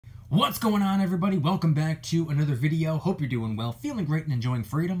What's going on, everybody? Welcome back to another video. Hope you're doing well, feeling great, and enjoying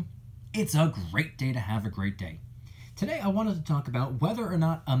freedom. It's a great day to have a great day. Today I wanted to talk about whether or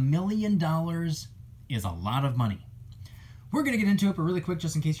not $1 million is a lot of money. We're going to get into it, but really quick,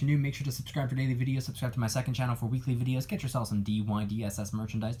 just in case you're new, make sure to subscribe for daily videos, subscribe to my second channel for weekly videos, get yourself some DYDSS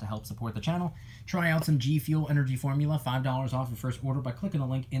merchandise to help support the channel, try out some G Fuel Energy Formula, $5 off your first order by clicking the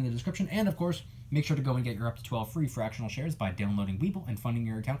link in the description, and of course, make sure to go and get your up to 12 free fractional shares by downloading Webull and funding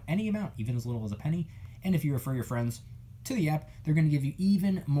your account any amount, even as little as a penny, and if you refer your friends to the app, they're going to give you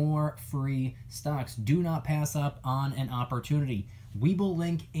even more free stocks. Do not pass up on an opportunity. Webull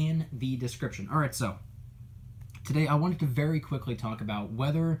link in the description. Alright, so today I wanted to very quickly talk about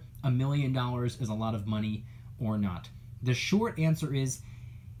whether $1 million is a lot of money or not. The short answer is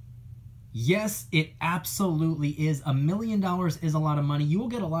yes, it absolutely is. $1 million is a lot of money. You will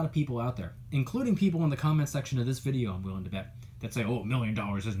get a lot of people out there, including people in the comment section of this video, I'm willing to bet, that say, oh, $1 million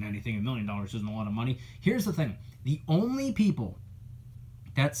isn't anything, $1 million isn't a lot of money. Here's the thing. The only people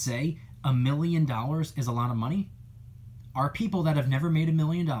that say $1 million is a lot of money are people that have never made $1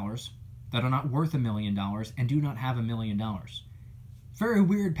 million, that are not worth $1 million, and do not have $1 million. Very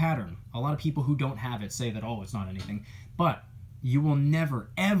weird pattern. A lot of people who don't have it say that, oh, it's not anything. But you will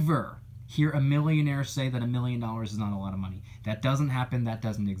never, ever hear a millionaire say that $1 million is not a lot of money. That doesn't happen. That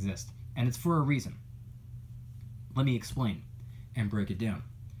doesn't exist. And it's for a reason. Let me explain and break it down.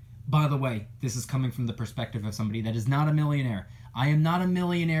 By the way, this is coming from the perspective of somebody that is not a millionaire. I am not a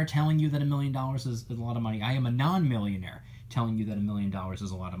millionaire telling you that $1 million is a lot of money. I am a non-millionaire telling you that $1 million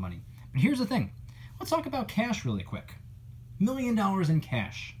is a lot of money. But here's the thing. Let's talk about cash really quick. $1 million in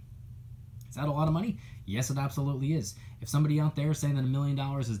cash. Is that a lot of money? Yes, it absolutely is. If somebody out there is saying that $1 million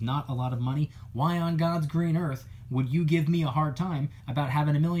is not a lot of money, why on God's green earth would you give me a hard time about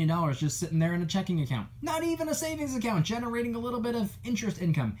having $1 million just sitting there in a checking account? Not even a savings account generating a little bit of interest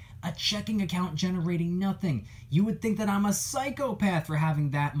income. A checking account generating nothing. You would think that I'm a psychopath for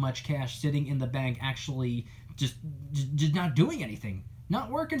having that much cash sitting in the bank actually just not doing anything. Not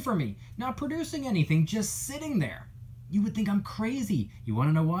working for me, not producing anything, just sitting there. You would think I'm crazy. You want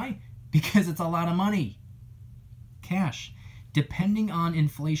to know why? Because it's a lot of money. Cash. Depending on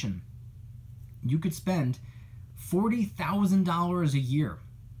inflation, you could spend $40,000 a year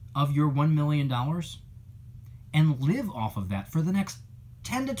of your $1 million and live off of that for the next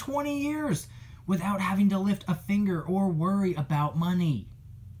 10 to 20 years without having to lift a finger or worry about money.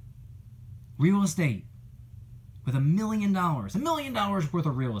 Real estate. With $1 million. $1 million worth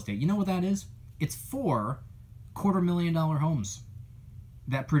of real estate. You know what that is? It's 4 $250,000 homes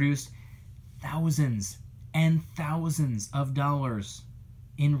that produce thousands and thousands of dollars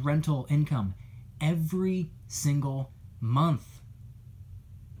in rental income every single month.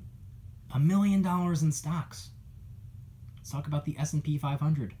 $1 million in stocks. Let's talk about the S&P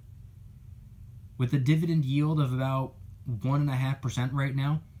 500. With a dividend yield of about 1.5% right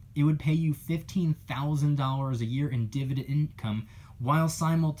now, it would pay you $15,000 a year in dividend income while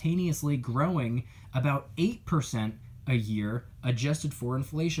simultaneously growing about 8% a year adjusted for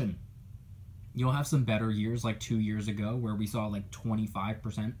inflation. You'll have some better years like 2 years ago where we saw like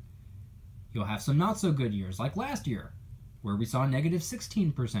 25%. You'll have some not so good years like last year where we saw negative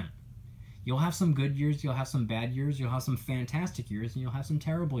 16%. You'll have some good years, you'll have some bad years, you'll have some fantastic years, and you'll have some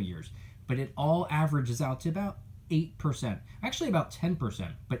terrible years. But it all averages out to about 8%. Actually about 10%,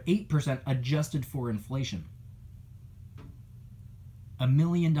 but 8% adjusted for inflation. $1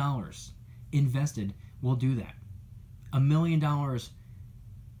 million invested will do that. $1 million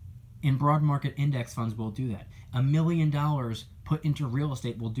in broad market index funds will do that. $1 million put into real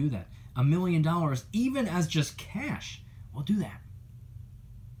estate will do that. $1 million even as just cash will do that.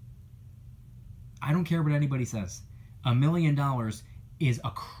 I don't care what anybody says. $1 million is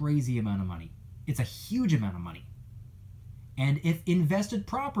a crazy amount of money. It's a huge amount of money. And if invested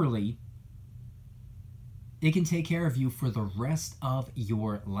properly, it can take care of you for the rest of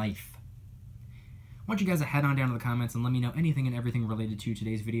your life. I want you guys to head on down to the comments and let me know anything and everything related to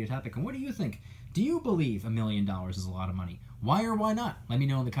today's video topic. And what do you think? Do you believe $1 million is a lot of money? Why or why not? Let me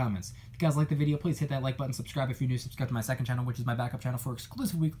know in the comments. If you guys like the video, please hit that like button, subscribe if you're new, subscribe to my second channel, which is my backup channel for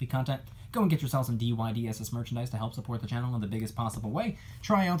exclusive weekly content. Go and get yourself some DYDSS merchandise to help support the channel in the biggest possible way.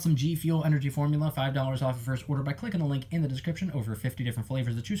 Try out some G Fuel Energy Formula, $5 off your first order by clicking the link in the description. Over 50 different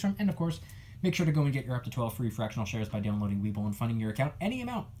flavors to choose from. And of course, make sure to go and get your up to 12 free fractional shares by downloading Webull and funding your account any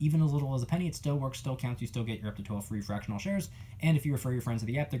amount, even as little as a penny. It still works, still counts. You still get your up to 12 free fractional shares. And if you refer your friends to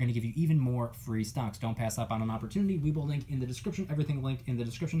the app, they're going to give you even more free stocks. Don't pass up on an opportunity. Webull link in the description. Everything linked in the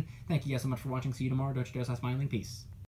description. Thank you guys so much for watching. See you tomorrow. Don't you dare stop smiling. Peace.